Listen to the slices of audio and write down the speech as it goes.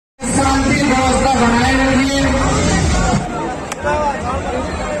शांति व्यवस्था बनाए रखिए।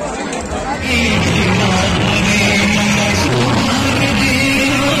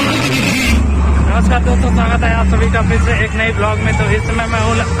 नमस्कार दोस्तों, स्वागत है आप सभी का फिर से एक नई ब्लॉग में। तो इस समय मैं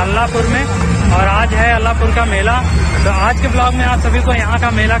हूँ अल्लापुर में और आज है अल्लापुर का मेला। तो आज के ब्लॉग में आप सभी को यहाँ का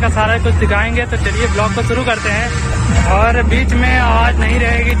मेला का सारा कुछ दिखाएंगे। तो चलिए ब्लॉग को शुरू करते हैं। और बीच में आवाज नहीं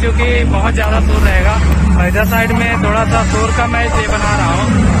रहेगी क्योंकि बहुत ज़्यादा शोर रहेगा और इधर साइड में थोड़ा सा शोर का मैं ये बना रहा हूँ।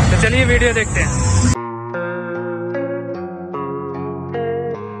 तो चलिए वीडियो देखते हैं।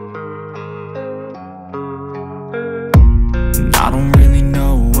 I don't really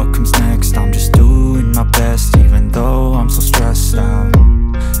know what comes next. I'm just doing my best, even though I'm so stressed out.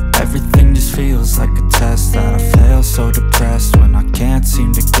 Everything just feels like a test that I fail, so depressed when I can't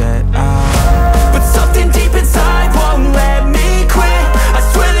seem to get out. But something deep inside won't let me quit. I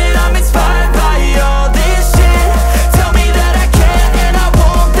swear that I'm inspired by all this shit. Tell me that I can and I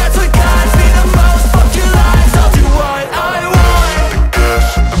won't. That's what guides me the most. Fuck your lies, I'll do what I want. The gas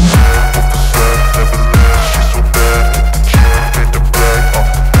in the back of the set, never leaves,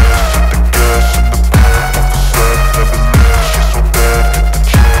 she's so bad.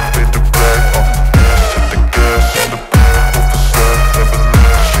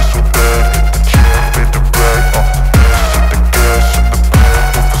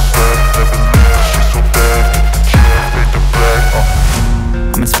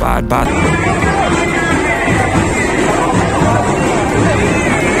 Inspired by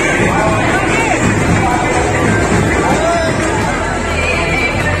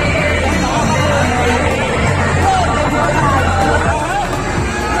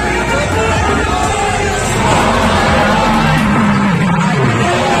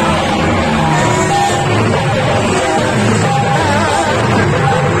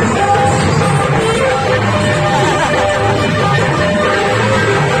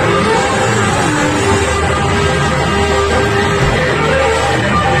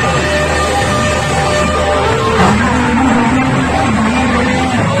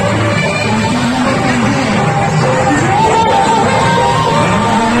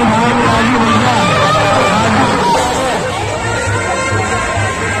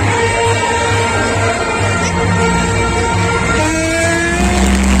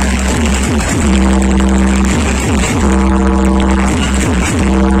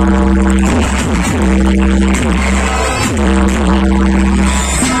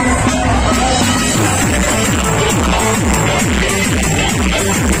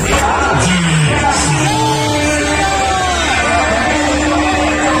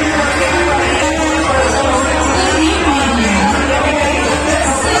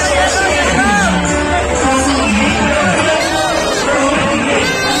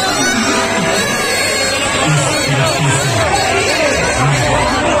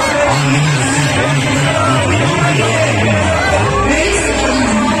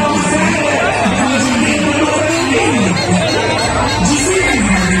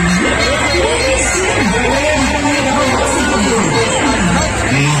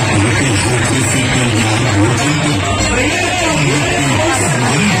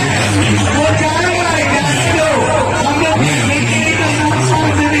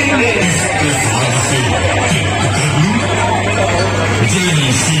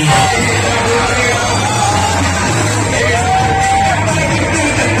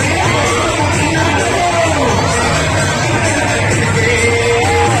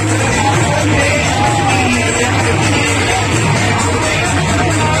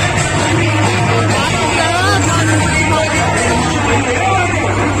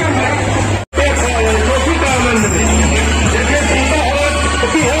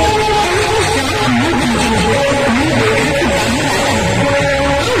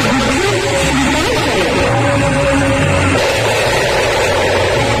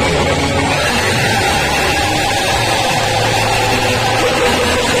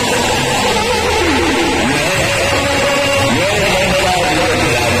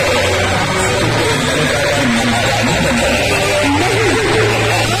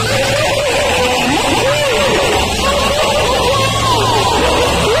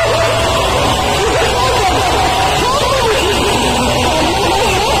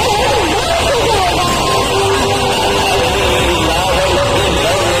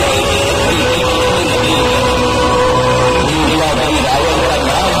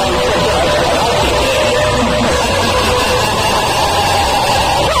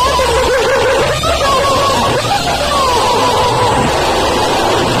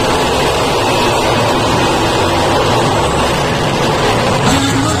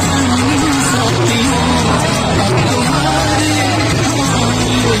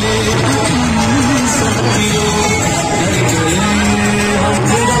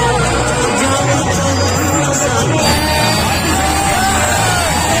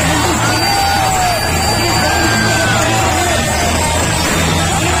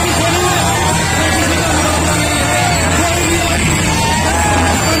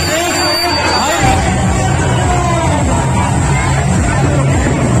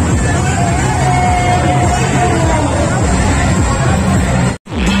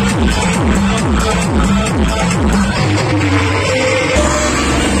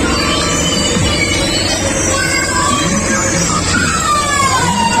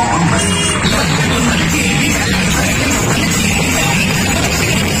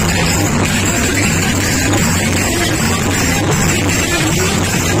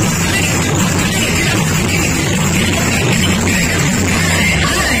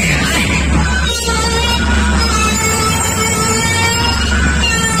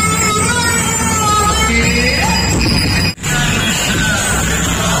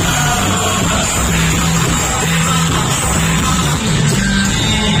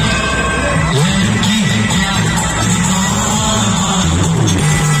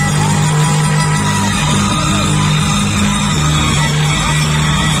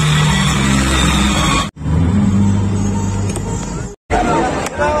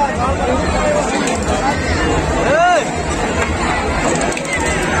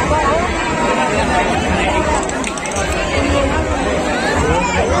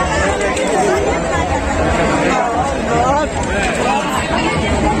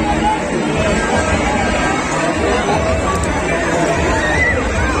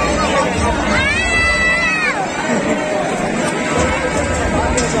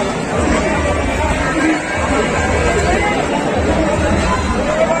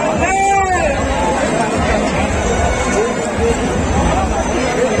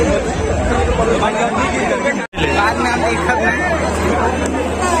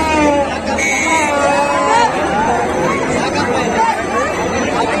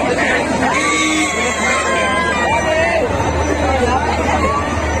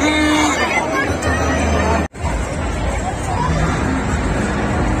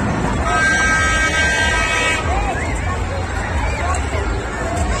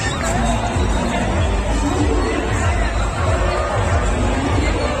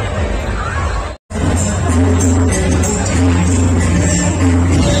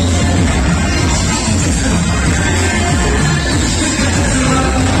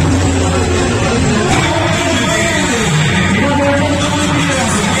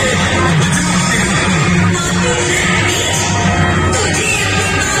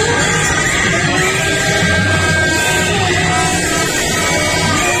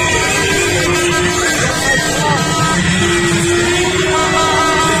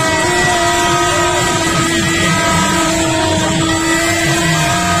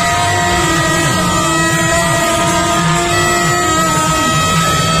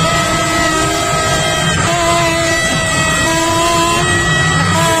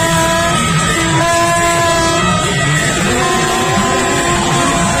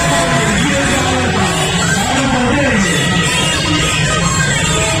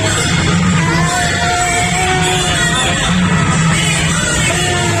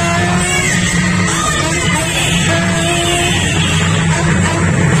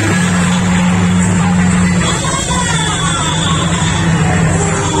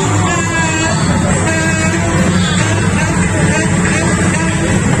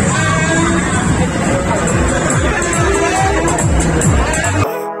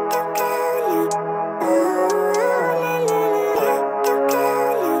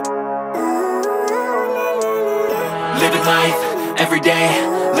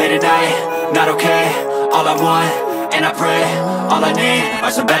late at night, not okay. All I want, and I pray, all I need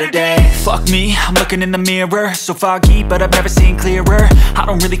are some better days. Fuck me, I'm looking in the mirror, so foggy, but I've never seen clearer. I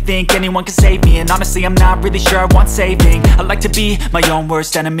don't really think anyone can save me, and honestly I'm not really sure I want saving. I like to be my own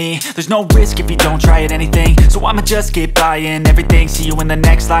worst enemy. There's no risk if you don't try at anything, so I'ma just keep buying everything. See you in the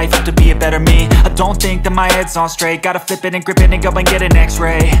next life, hope to be a better me. I don't think that my head's on straight, gotta flip it and grip it and go and get an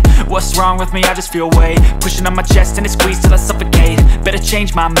x-ray. What's wrong with me? I just feel weight pushing on my chest and it squeezes till I suffocate. Better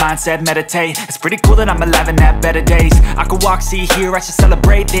change my mindset, meditate. It's pretty cool that I'm alive and have better days. I could walk, see, hear, I should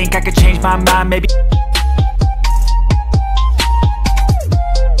celebrate. Think I could change my mind, maybe